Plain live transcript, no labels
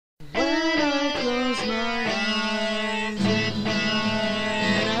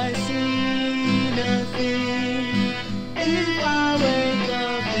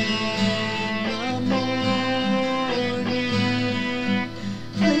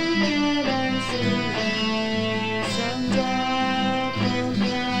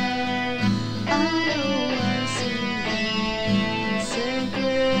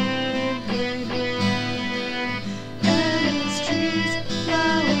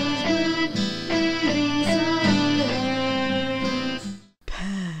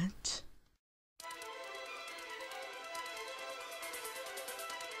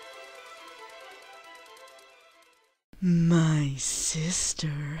sister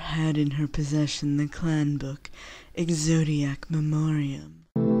had in her possession the clan book, Exodiac Memoriam.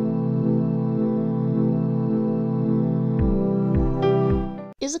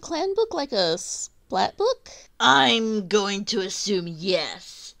 Is a clan book like a splat book? I'm going to assume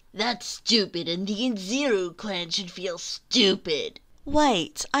yes. That's stupid, and the Inzero clan should feel stupid.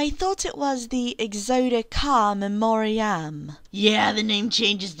 Wait, I thought it was the Exodiac Memoriam. Yeah, the name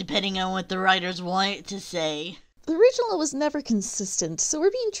changes depending on what the writers want it to say. The original was never consistent, so we're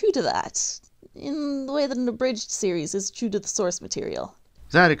being true to that, in the way that an abridged series is true to the source material.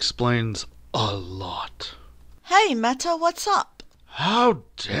 That explains a lot. Hey, Meta, what's up? How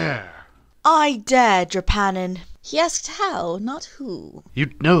dare! I dare, Drapanin. He asked how, not who.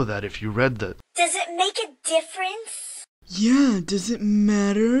 You'd know that if you read the... Does it make a difference? Yeah, does it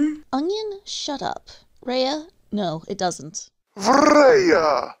matter? Onion, shut up. Rhea, no, it doesn't.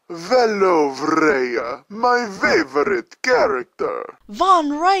 Vreya! Velo Vreya! My favorite character! Von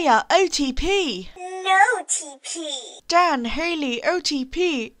Rhea, OTP! No TP. Dan Haley,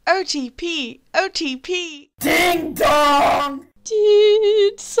 OTP! OTP! OTP! Ding dong!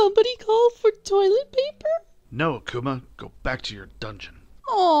 Did somebody call for toilet paper? No, Akuma, go back to your dungeon.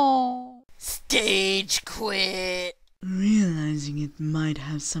 Oh. Stage quit. Realizing it might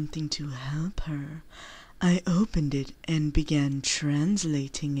have something to help her, I opened it and began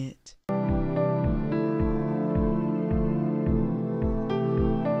translating it.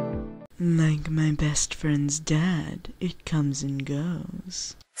 Like my best friend's dad, it comes and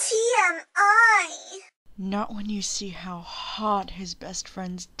goes. TMI. Not when you see how hot his best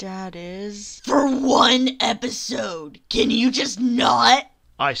friend's dad is. For one episode, can you just not?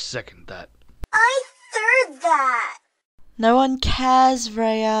 I second that. I third that. No one cares,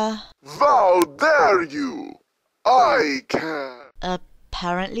 Rhea. How dare you! I can!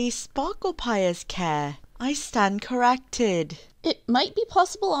 Apparently Sparklepires care. I stand corrected. It might be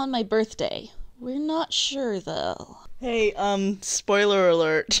possible on my birthday. We're not sure, though. Hey, spoiler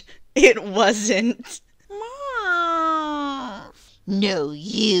alert. It wasn't. No,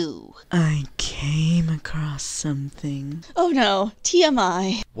 you. I came across something. Oh no,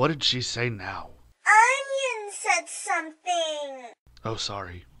 TMI. What did she say now? Onion said something. Oh,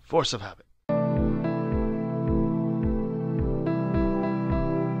 sorry. Force of habit.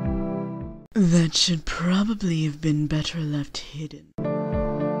 That should probably have been better left hidden.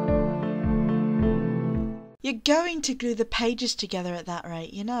 You're going to glue the pages together at that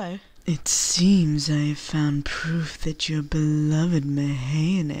rate, you know. It seems I have found proof that your beloved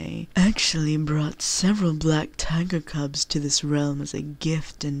Mahane actually brought several black tiger cubs to this realm as a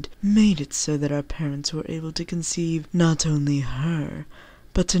gift and made it so that our parents were able to conceive not only her,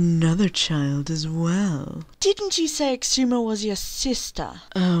 but another child as well. Didn't you say Akuma was your sister?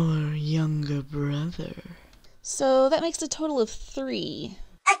 Our younger brother. So that makes a total of 3.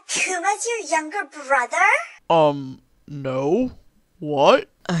 Akuma's your younger brother? No. What?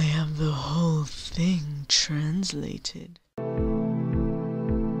 I have the whole thing translated.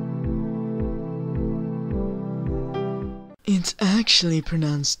 It's actually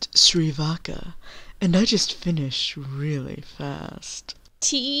pronounced Sri-vaka, and I just finished really fast.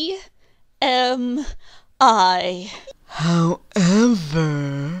 TMI.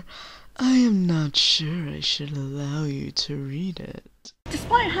 However, I am not sure I should allow you to read it.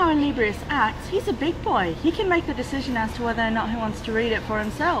 Despite how Illybrius acts, he's a big boy. He can make the decision as to whether or not he wants to read it for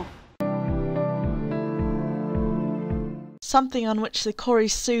himself. Something on which the Cory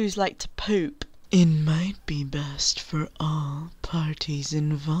Sues like to poop. It might be best for all parties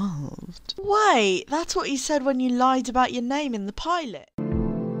involved. Wait, that's what you said when you lied about your name in the pilot.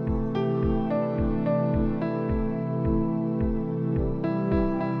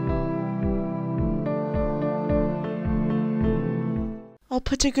 I'll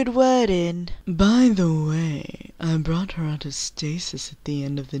put a good word in. By the way, I brought her out of stasis at the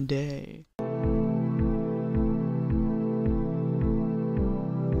end of the day.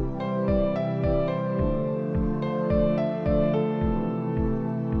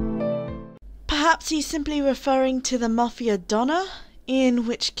 Perhaps he's simply referring to the Mafia Donna, in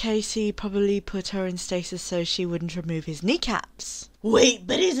which case he probably put her in stasis so she wouldn't remove his kneecaps. Wait,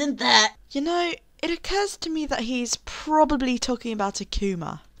 but isn't that... You know, it occurs to me that he's probably talking about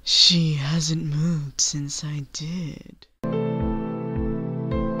Akuma. She hasn't moved since I did.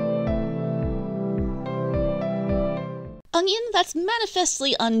 Onion, that's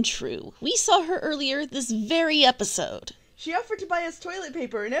manifestly untrue. We saw her earlier this very episode. She offered to buy us toilet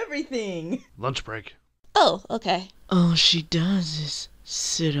paper and everything. Lunch break. Oh, okay. All she does is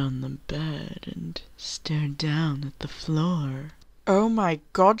sit on the bed and stare down at the floor. Oh my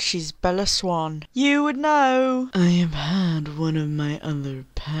god, she's Bella Swan. You would know. I have had one of my other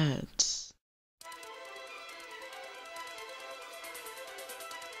pets.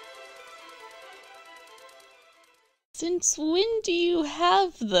 Since when do you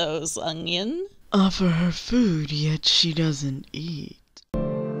have those, Onion? Offer her food, yet she doesn't eat.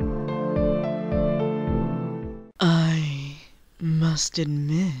 I must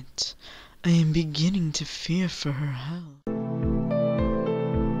admit, I am beginning to fear for her health.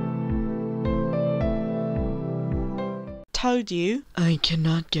 Told you. I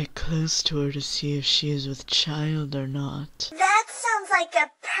cannot get close to her to see if she is with child or not. That sounds like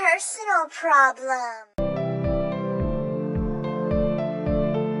a personal problem.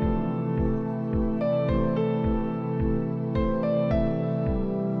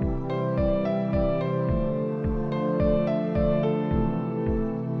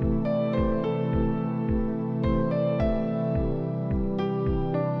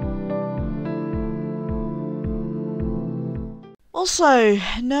 Also,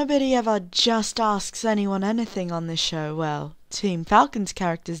 nobody ever just asks anyone anything on this show. Well, Team Falcon's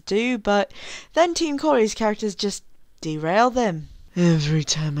characters do, but then Team Corey's characters just derail them. Every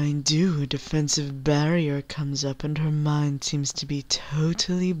time I do, a defensive barrier comes up and her mind seems to be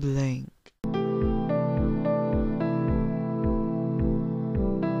totally blank.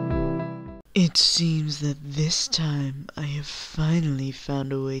 It seems that this time I have finally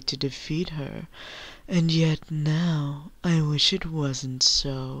found a way to defeat her, and yet now I wish it wasn't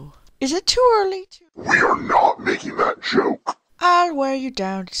so. Is it too early to... We are not making that joke. I'll wear you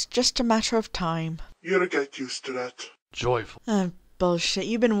down, it's just a matter of time. You'll get used to that. Joyful. Bullshit,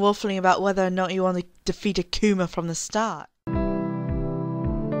 you've been waffling about whether or not you want to defeat Akuma from the start.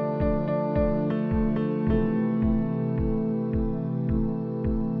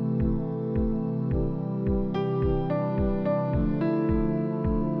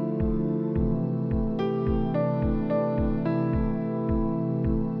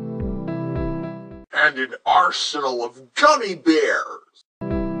 And an arsenal of gummy bears.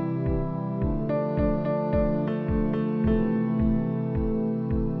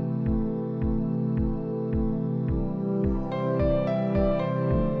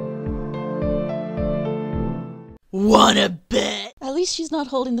 Wanna bet? At least she's not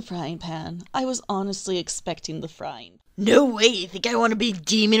holding the frying pan. I was honestly expecting the frying. No way, you think I want to be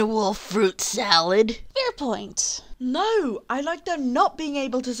Demon Wolf fruit salad? Fair point. No, I like them not being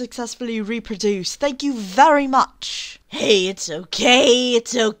able to successfully reproduce. Thank you very much. Hey, it's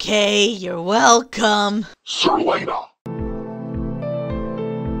okay, you're welcome. Serlena.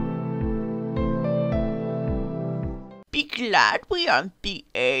 Be glad we aren't the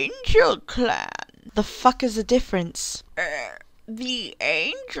Angel Clan. The fuck is the difference? The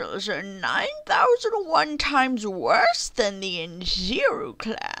Angels are 9,001 times worse than the Inziru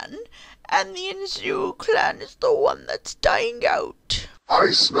Clan, and the Inziru Clan is the one that's dying out.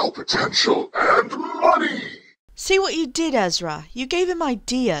 I smell potential and money. See what you did, Ezra. You gave him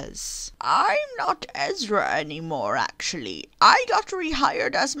ideas. I'm not Ezra anymore, actually. I got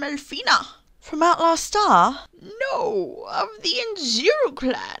rehired as Melfina. From Outlast Star? No, of the Inziru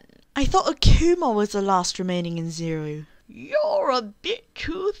Clan. I thought Akuma was the last remaining Inziru. You're a bit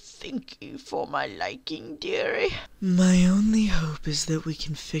too thinky for my liking, dearie. My only hope is that we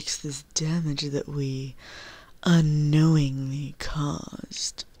can fix this damage that we unknowingly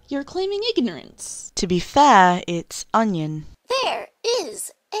caused. You're claiming ignorance. To be fair, it's Onion. There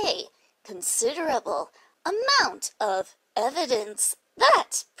is a considerable amount of evidence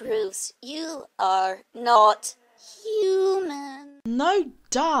that proves you are not human. No,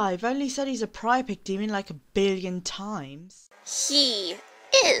 duh. I've only said he's a Priapic demon like a billion times. He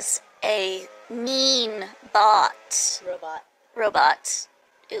is a mean bot. Robot.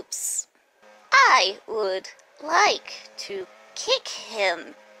 Oops. I would like to kick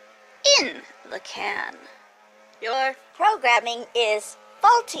him in the can. Your programming is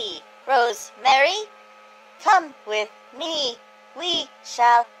faulty, Rosemary. Come with me. We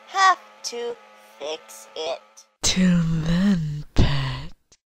shall have to fix it. Till then, pet.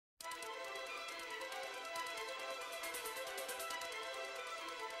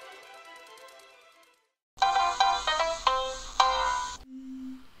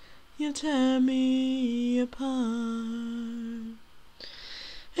 You tear me apart.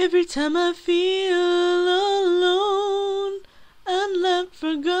 Every time I feel alone and left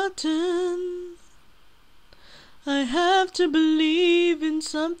forgotten, I have to believe in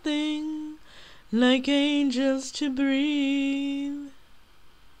something like angels to breathe.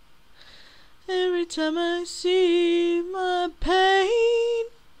 Every time I see my pain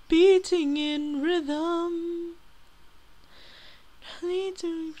beating in rhythm, only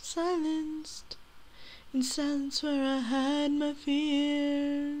to be silenced, in silence where I hide my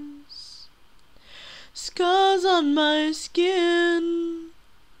fears. Scars on my skin,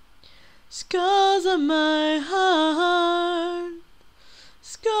 scars on my heart,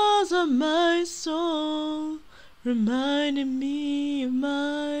 scars on my soul, reminding me of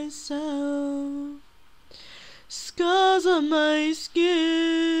myself. Scars on my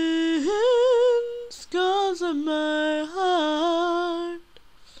skin, scars on my heart,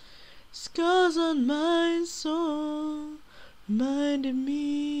 scars on my soul, reminding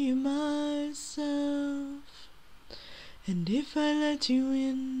me of myself. And if I let you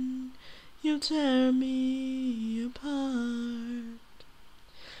in, you'll tear me apart.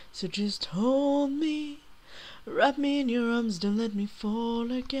 So just hold me, wrap me in your arms, don't let me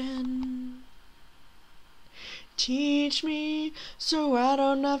fall again. Teach me so I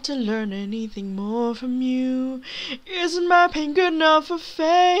don't have to learn anything more from you. Isn't my pain good enough for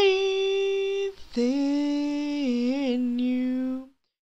faith in you?